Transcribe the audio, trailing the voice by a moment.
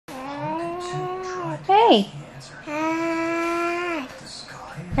birthday?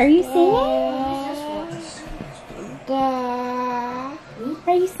 Are you singing?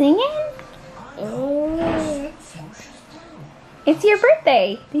 Are you singing? It's your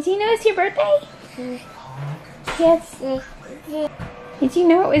birthday. Did you know it's your birthday? Yes. Did you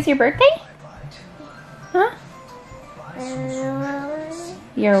know it was your birthday? Huh?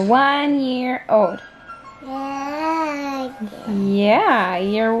 You're 1 year old. Yeah,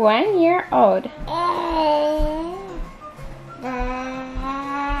 you're 1 year old.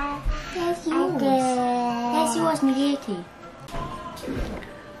 That's yours, Nigeti.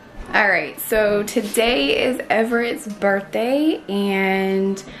 Alright, so today is Everett's birthday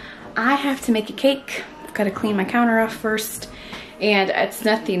and I have to make a cake. I've got to clean my counter off first. And it's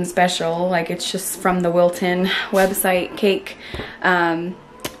nothing special, like it's just from the Wilton website cake.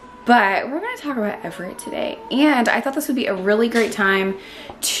 But we're going to talk about Everett today. And I thought this would be a really great time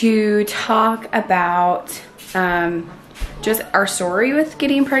to talk about just our story with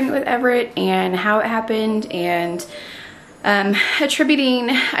getting pregnant with Everett and how it happened, and attributing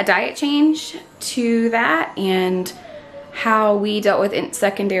a diet change to that, and how we dealt with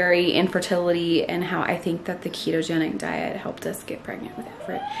secondary infertility, and how I think that the ketogenic diet helped us get pregnant with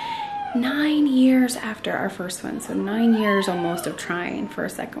Everett 9 years after our first one. So 9 years almost of trying for a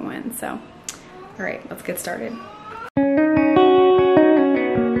second one. So, all right, let's get started.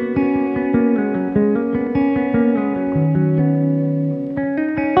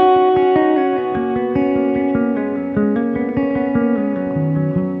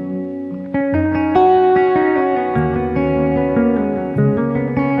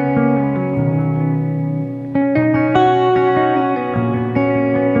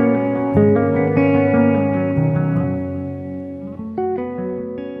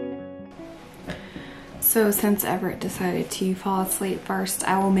 So since Everett decided to fall asleep first,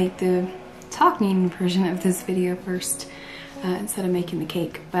 I will make the talking version of this video first instead of making the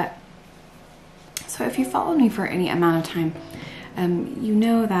cake. But so if you followed me for any amount of time, you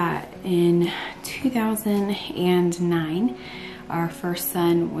know that in 2009 our first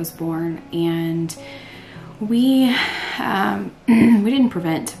son was born, and we didn't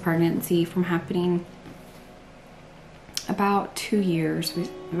prevent pregnancy from happening about 2 years,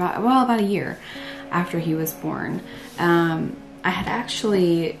 about a year after he was born. I had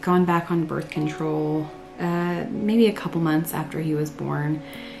actually gone back on birth control maybe a couple months after he was born,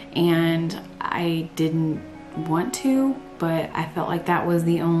 and I didn't want to, but I felt like that was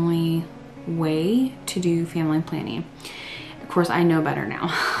the only way to do family planning. Of course, I know better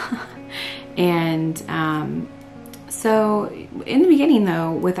now. And so in the beginning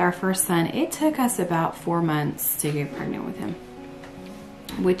though, with our first son, it took us about 4 months to get pregnant with him,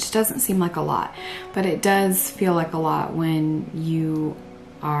 which doesn't seem like a lot, but it does feel like a lot when you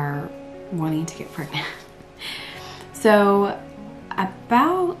are wanting to get pregnant. So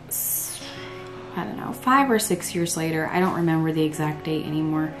about, I don't know, 5 or 6 years later, I don't remember the exact date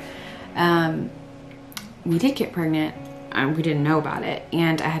anymore, we did get pregnant. We didn't know about it,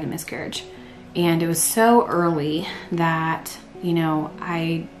 and I had a miscarriage. And it was so early that, you know,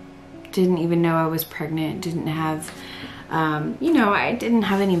 I didn't even know I was pregnant, didn't have you know, I didn't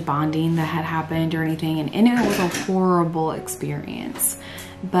have any bonding that had happened or anything, and it was a horrible experience.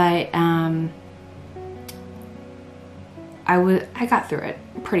 But I got through it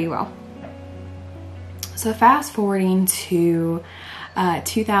pretty well. So fast forwarding to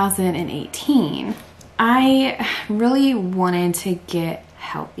 2018, I really wanted to get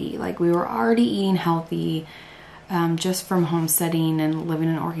healthy. Like, we were already eating healthy just from homesteading and living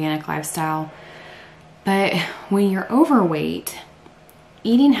an organic lifestyle. But when you're overweight,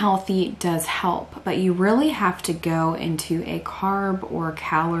 eating healthy does help, but you really have to go into a carb or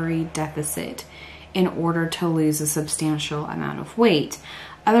calorie deficit in order to lose a substantial amount of weight.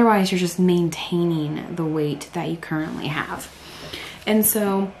 Otherwise, you're just maintaining the weight that you currently have. And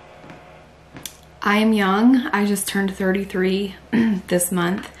so I'm young. I just turned 33 this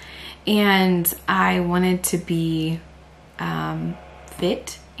month, and I wanted to be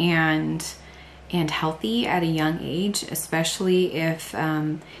fit and healthy at a young age, especially if,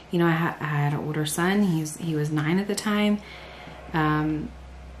 you know, I had an older son. He was 9 at the time. And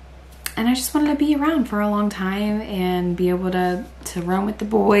I just wanted to be around for a long time and be able to run with the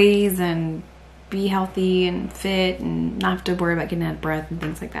boys and be healthy and fit and not have to worry about getting out of breath and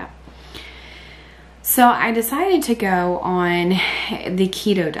things like that. So I decided to go on the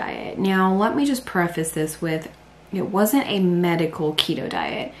keto diet. Now, let me just preface this with, it wasn't a medical keto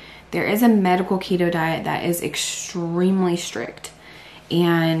diet. There is a medical keto diet that is extremely strict,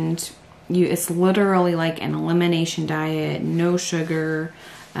 and it's literally like an elimination diet, no sugar,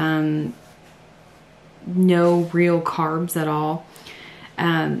 no real carbs at all.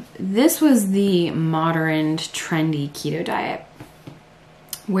 This was the modern trendy keto diet,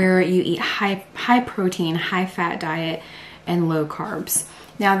 where you eat high protein, high fat diet and low carbs.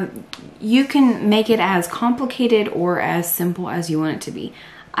 Now, you can make it as complicated or as simple as you want it to be.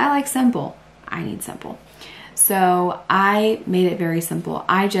 I like simple. I need simple. So I made it very simple.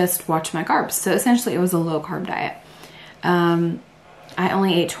 I just watched my carbs. So essentially it was a low carb diet. I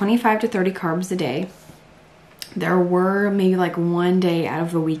only ate 25 to 30 carbs a day. There were maybe like one day out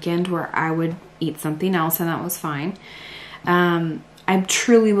of the weekend where I would eat something else, and that was fine. I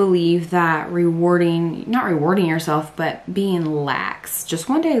truly believe that not rewarding yourself, but being lax just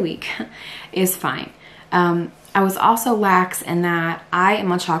one day a week is fine. I was also lax in that I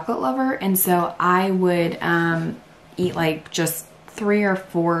am a chocolate lover, and so I would eat like just 3 or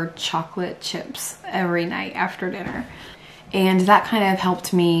 4 chocolate chips every night after dinner. And that kind of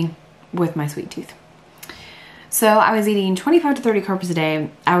helped me with my sweet tooth. So I was eating 25 to 30 carbs a day.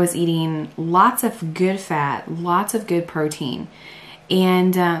 I was eating lots of good fat, lots of good protein.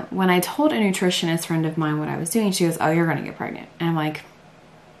 And when I told a nutritionist friend of mine what I was doing, she goes, "Oh, you're going to get pregnant." And I'm like,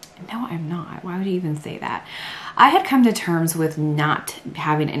 "No, I'm not. Why would you even say that?" I had come to terms with not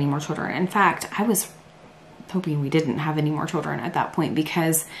having any more children. In fact, I was hoping we didn't have any more children at that point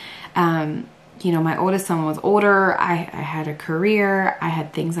because, you know, my oldest son was older. I had a career. I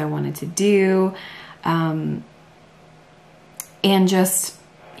had things I wanted to do. And just,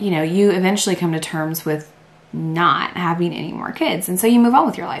 you know, you eventually come to terms with not having any more kids. And so you move on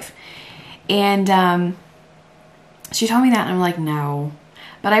with your life. And she told me that, and I'm like, no.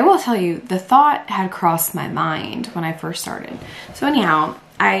 But I will tell you, the thought had crossed my mind when I first started. So anyhow,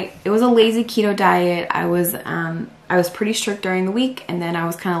 it was a lazy keto diet. I was pretty strict during the week, and then I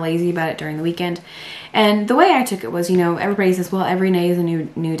was kind of lazy about it during the weekend. And the way I took it was, you know, everybody says, well, every day is a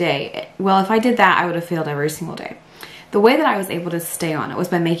new day. Well, if I did that, I would have failed every single day. The way that I was able to stay on it was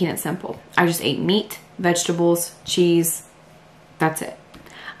by making it simple. I just ate meat, vegetables, cheese. That's it.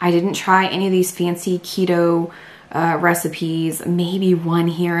 I didn't try any of these fancy keto recipes, maybe one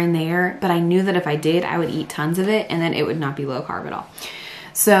here and there, but I knew that if I did, I would eat tons of it, and then it would not be low carb at all.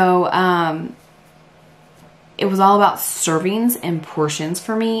 So it was all about servings and portions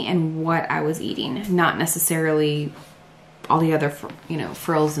for me and what I was eating, not necessarily all the other, you know,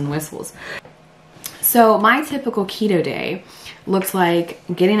 frills and whistles. So my typical keto day looked like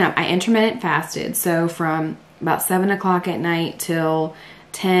getting up. I intermittent fasted, so from about 7 o'clock at night till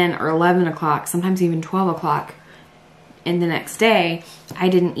 10 or 11 o'clock, sometimes even 12 o'clock. And the next day, I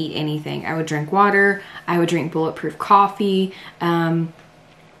didn't eat anything. I would drink water. I would drink bulletproof coffee.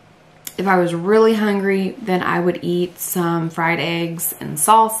 If I was really hungry, then I would eat some fried eggs and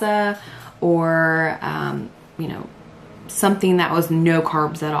salsa, or, you know, something that was no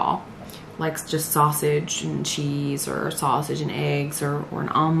carbs at all, like just sausage and cheese, or sausage and eggs, or an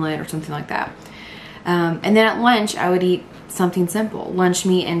omelet, or something like that. And then at lunch, I would eat something simple, lunch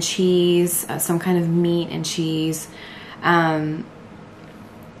meat and cheese, some kind of meat and cheese.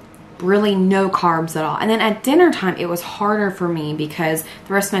 Really no carbs at all. And then at dinner time, it was harder for me because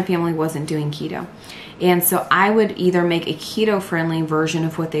the rest of my family wasn't doing keto. And so I would either make a keto-friendly version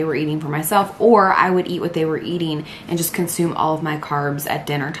of what they were eating for myself, or I would eat what they were eating and just consume all of my carbs at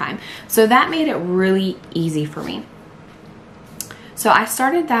dinner time. So that made it really easy for me. So I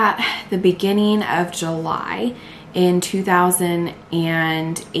started that the beginning of July in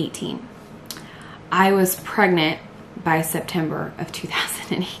 2018. I was pregnant by September of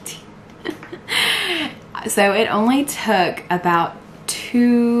 2018. So it only took about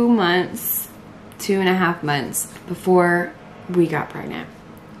 2 months, 2.5 months before we got pregnant.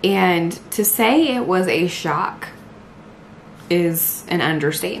 And to say it was a shock is an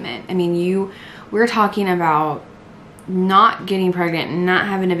understatement. I mean, we're talking about not getting pregnant and not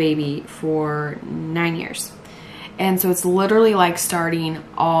having a baby for 9 years. And so it's literally like starting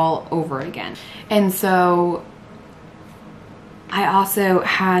all over again. And so I also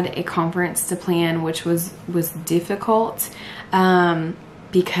had a conference to plan, which was difficult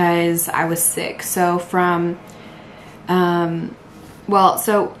because I was sick. So from, I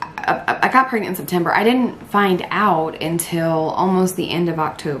got pregnant in September. I didn't find out until almost the end of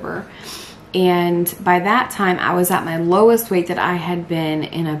October. And by that time, I was at my lowest weight that I had been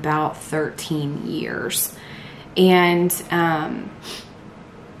in about 13 years. And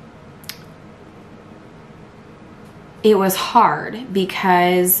it was hard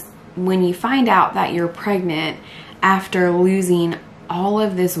because when you find out that you're pregnant after losing all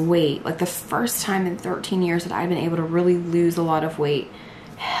of this weight, like the first time in 13 years that I've been able to really lose a lot of weight,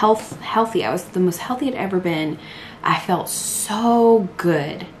 healthy. I was the most healthy I'd ever been. I felt so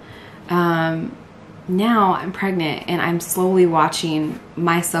good. now I'm pregnant and I'm slowly watching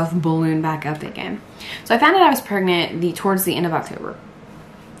myself balloon back up again. So I found out I was pregnant towards the end of October.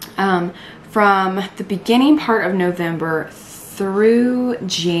 From the beginning part of November through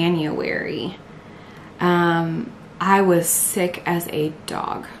January, I was sick as a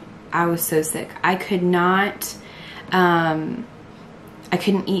dog. I was so sick. I could not, I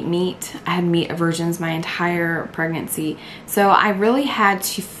couldn't eat meat. I had meat aversions my entire pregnancy. So I really had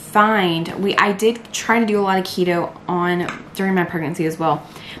to I did try to do a lot of keto during my pregnancy as well,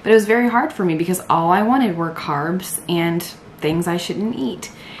 but it was very hard for me because all I wanted were carbs and things I shouldn't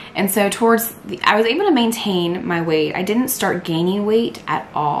eat. And so I was able to maintain my weight. I didn't start gaining weight at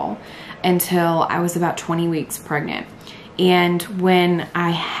all until I was about 20 weeks pregnant. And when I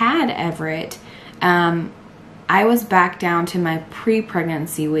had Everett, I was back down to my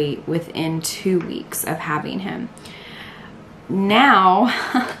pre-pregnancy weight within 2 weeks of having him. Now,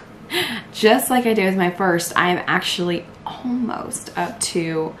 just like I did with my first, I am actually almost up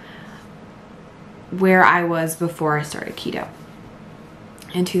to where I was before I started keto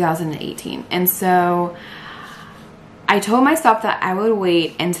in 2018. And so I told myself that I would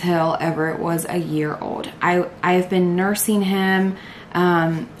wait until Everett was a year old. I've been nursing him.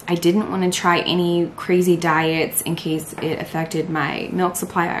 I didn't want to try any crazy diets in case it affected my milk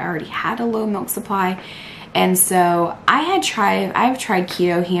supply. I already had a low milk supply. And so I've tried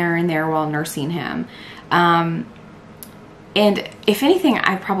keto here and there while nursing him. And if anything,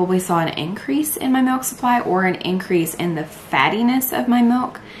 I probably saw an increase in my milk supply or an increase in the fattiness of my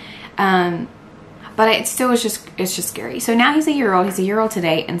milk. But it still was it's just scary. So now he's a year old. He's a year old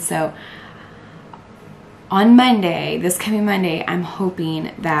today. And so on Monday, this coming Monday, I'm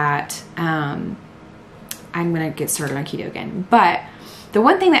hoping that I'm going to get started on keto again. But the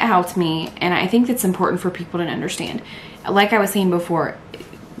one thing that helped me, and I think that's important for people to understand, like I was saying before,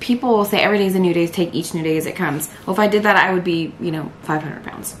 people will say every day is a new day, take each new day as it comes. Well, if I did that, I would be, 500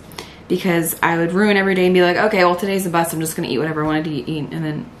 pounds. Because I would ruin every day and be like, okay, well, today's the bust. I'm just going to eat whatever I wanted to eat and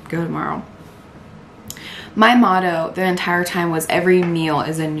then go tomorrow. My motto the entire time was every meal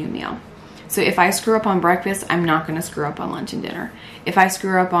is a new meal. So if I screw up on breakfast, I'm not going to screw up on lunch and dinner. If I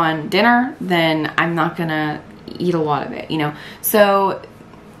screw up on dinner, then I'm not going to eat a lot of it, So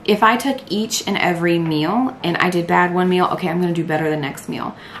if I took each and every meal and I did bad one meal, okay, I'm going to do better the next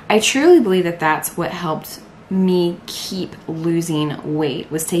meal. I truly believe that that's what helped me keep losing weight,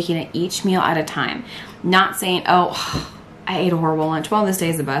 was taking it each meal at a time. Not saying, oh, I ate a horrible lunch. Well, this day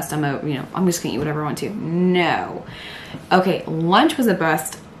is the best. I'm just going to eat whatever I want to. No. Okay, lunch was a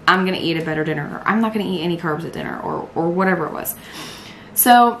bust. I'm going to eat a better dinner. Or I'm not going to eat any carbs at dinner or whatever it was.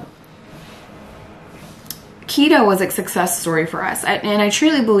 So keto was a success story for us. And I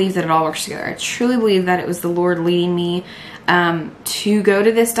truly believe that it all works together. I truly believe that it was the Lord leading me to go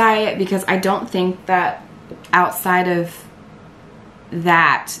to this diet, because I don't think that outside of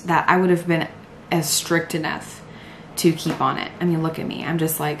that I would have been as strict enough to keep on it. I mean, look at me. I'm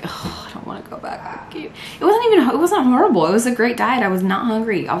just like, oh, I don't want to go back. It wasn't horrible. It was a great diet. I was not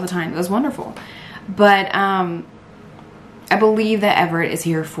hungry all the time. It was wonderful. But I believe that Everett is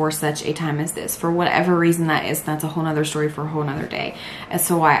here for such a time as this. For whatever reason that is, that's a whole nother story for a whole nother day as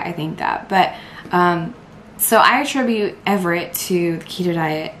to why I think that. But so I attribute Everett to the keto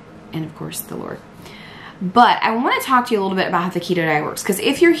diet and, of course, the Lord. But I want to talk to you a little bit about how the keto diet works. Because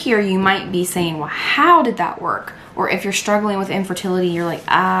if you're here, you might be saying, well, how did that work? Or if you're struggling with infertility, you're like,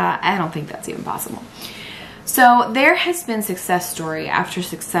 I don't think that's even possible. So there has been success story after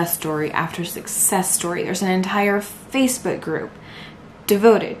success story after success story. There's an entire Facebook group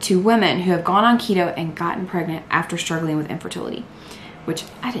devoted to women who have gone on keto and gotten pregnant after struggling with infertility, which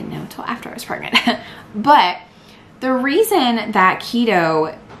I didn't know until after I was pregnant. But the reason that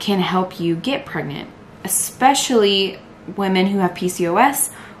keto can help you get pregnant, especially women who have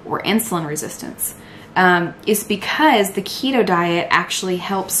PCOS or insulin resistance, is because the keto diet actually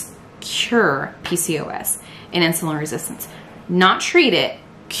helps cure PCOS and insulin resistance. Not treat it,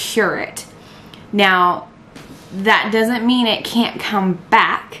 cure it. Now, that doesn't mean it can't come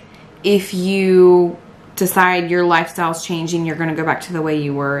back if you decide your lifestyle's changing, you're going to go back to the way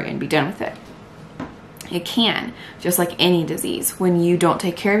you were and be done with it. It can, just like any disease. When you don't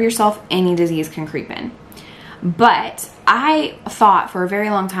take care of yourself, any disease can creep in. But I thought for a very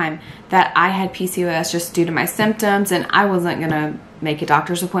long time that I had PCOS just due to my symptoms, and I wasn't going to make a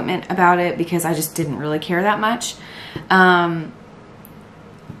doctor's appointment about it because I just didn't really care that much. I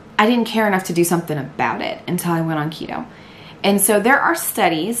didn't care enough to do something about it until I went on keto. And so there are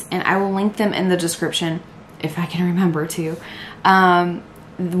studies, and I will link them in the description if I can remember to,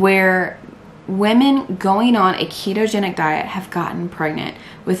 where women going on a ketogenic diet have gotten pregnant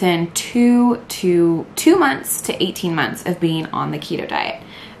within 2 months to 18 months of being on the keto diet.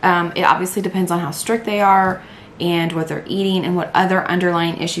 It obviously depends on how strict they are and what they're eating and what other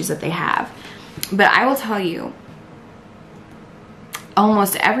underlying issues that they have. But I will tell you,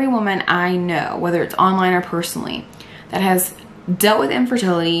 almost every woman I know, whether it's online or personally, that has dealt with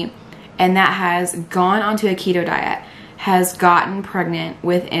infertility and that has gone onto a keto diet has gotten pregnant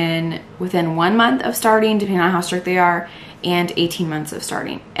within 1 month of starting, depending on how strict they are, and 18 months of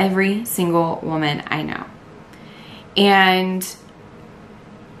starting. Every single woman I know. And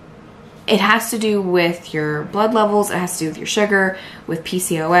it has to do with your blood levels, it has to do with your sugar, with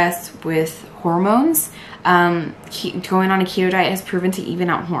PCOS, with hormones. Going on a keto diet has proven to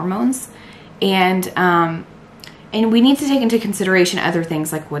even out hormones. And we need to take into consideration other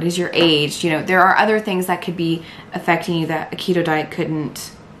things like what is your age. You know, there are other things that could be affecting you that a keto diet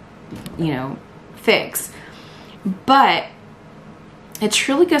couldn't, you know, fix. But it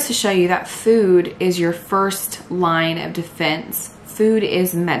truly goes to show you that food is your first line of defense. Food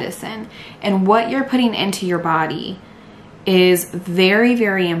is medicine. And what you're putting into your body is very,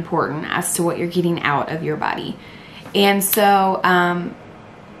 very important as to what you're getting out of your body. And so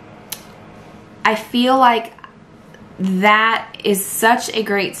I feel like that is such a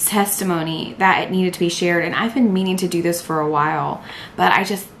great testimony that it needed to be shared. And I've been meaning to do this for a while, but I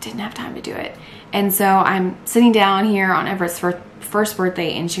just didn't have time to do it. And so I'm sitting down here on Everett's first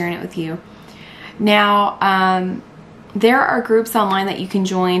birthday and sharing it with you. Now, there are groups online that you can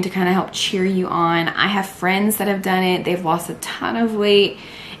join to kind of help cheer you on. I have friends that have done it. They've lost a ton of weight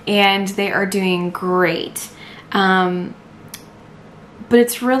and they are doing great. But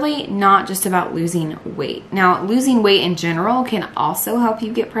it's really not just about losing weight. Now, losing weight in general can also help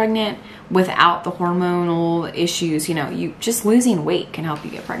you get pregnant without the hormonal issues. You know, just losing weight can help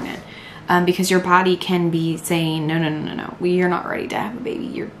you get pregnant because your body can be saying, no, you're not ready to have a baby.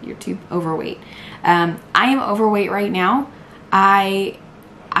 You're too overweight. I am overweight right now. I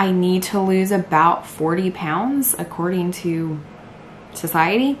need to lose about 40 pounds according to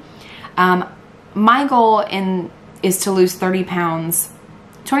society. My goal is to lose 30 pounds,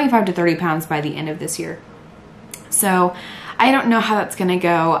 25 to 30 pounds by the end of this year. So I don't know how that's going to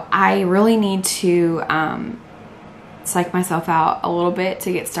go. I really need to psych myself out a little bit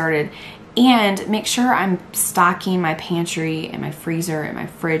to get started and make sure I'm stocking my pantry and my freezer and my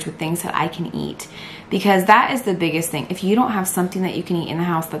fridge with things that I can eat, because that is the biggest thing. If you don't have something that you can eat in the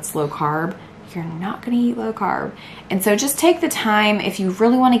house that's low carb, you're not going to eat low carb. And so just take the time if you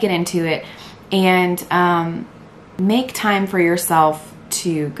really want to get into it and make time for yourself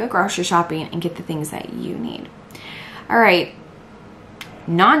to go grocery shopping and get the things that you need. All right,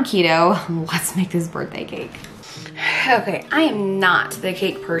 non-keto, let's make this birthday cake. Okay, I am not the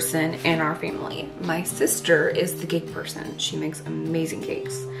cake person in our family. My sister is the cake person. She makes amazing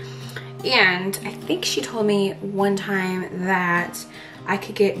cakes. And I think she told me one time that I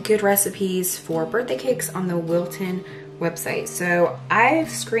could get good recipes for birthday cakes on the Wilton website. So I've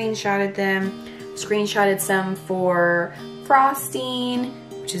screenshotted them, screenshotted some for frosting,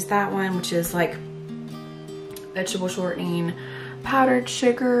 which is that one, which is like vegetable shortening, powdered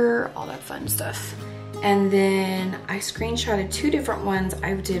sugar, all that fun stuff. And then I screenshotted 2 different ones.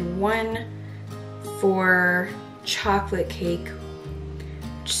 I did one for chocolate cake,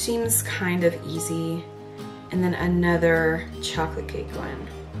 which seems kind of easy, and then another chocolate cake one.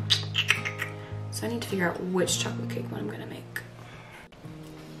 So I need to figure out which chocolate cake one I'm gonna make.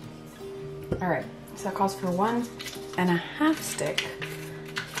 All right, so that calls for 1.5 stick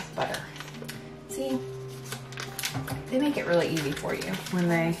of butter. See, they make it really easy for you when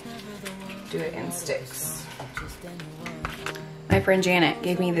they do it in sticks. My friend Janet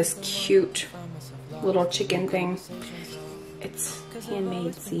gave me this cute little chicken thing. It's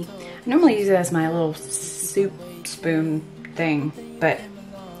handmade, see? I normally use it as my little soup spoon thing, but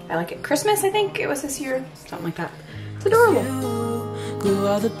I like it. Christmas, I think it was this year, something like that. It's adorable. Glue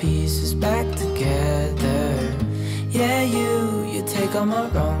all the pieces back together. Yeah, you take all my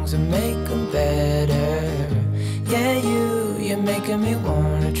wrongs and make them better. Yeah, you're making me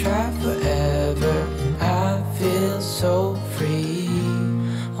wanna try forever. And I feel so free,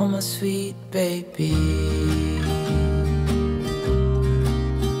 oh my sweet baby.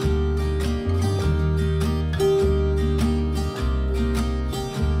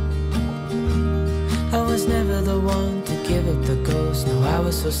 I was never the one to give up the ghost. No, I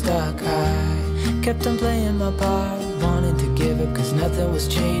was so stuck. I kept on playing my part, wanting to give up cause nothing was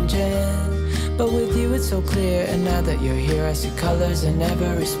changing. But with you it's so clear, and now that you're here I see colors in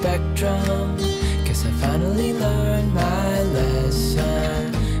every spectrum. Guess I finally learned my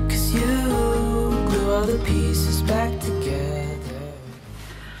lesson, cause you the pieces back together.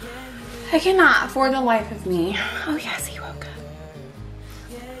 I cannot, for the life of me, oh yes, he woke up,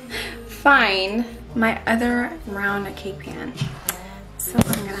 find my other round cake pan. So I'm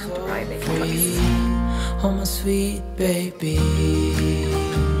gonna have to probably bake cookies. Oh my sweet baby.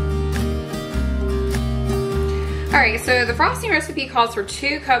 Alright, so the frosting recipe calls for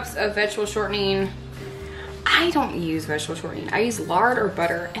 2 cups of vegetable shortening. I don't use vegetable shortening. I use lard or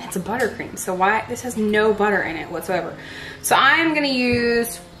butter, and it's a buttercream. So why? This has no butter in it whatsoever. So I'm gonna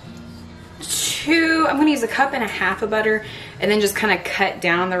use I'm gonna use 1.5 cups of butter, and then just kind of cut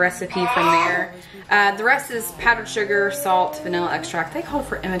down the recipe from there. The rest is powdered sugar, salt, vanilla extract. They call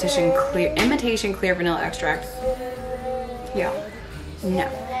for imitation clear vanilla extract. Yeah, no,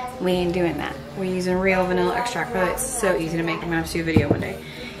 we ain't doing that. We're using real vanilla extract, but it's so easy to make. I'm gonna have to do a video one day.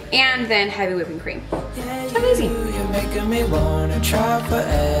 And then heavy whipping cream. So easy. You're making me wanna try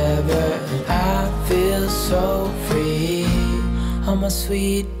forever. I feel so free. Oh my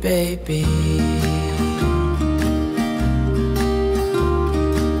sweet baby.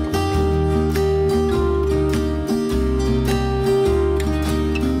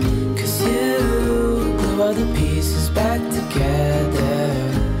 Cause you glue all the pieces back together.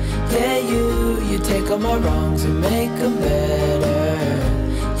 Yeah, you take all my wrongs and make them better.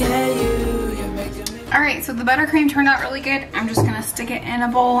 Yeah, you're making me. Alright, so the buttercream turned out really good. I'm just gonna stick it in a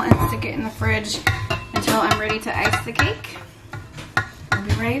bowl and stick it in the fridge until I'm ready to ice the cake. I'll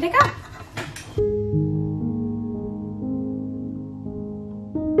be ready to go.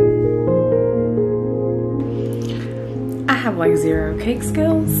 I have like 0 cake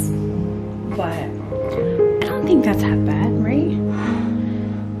skills, but I don't think that's that bad, right?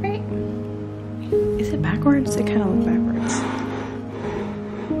 Right? Is it backwards? It kind of looks backwards.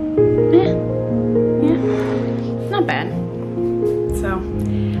 Yeah, not bad. So,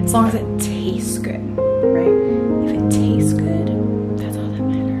 as long as it tastes good, right? If it tastes good, that's all that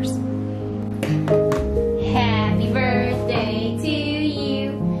matters.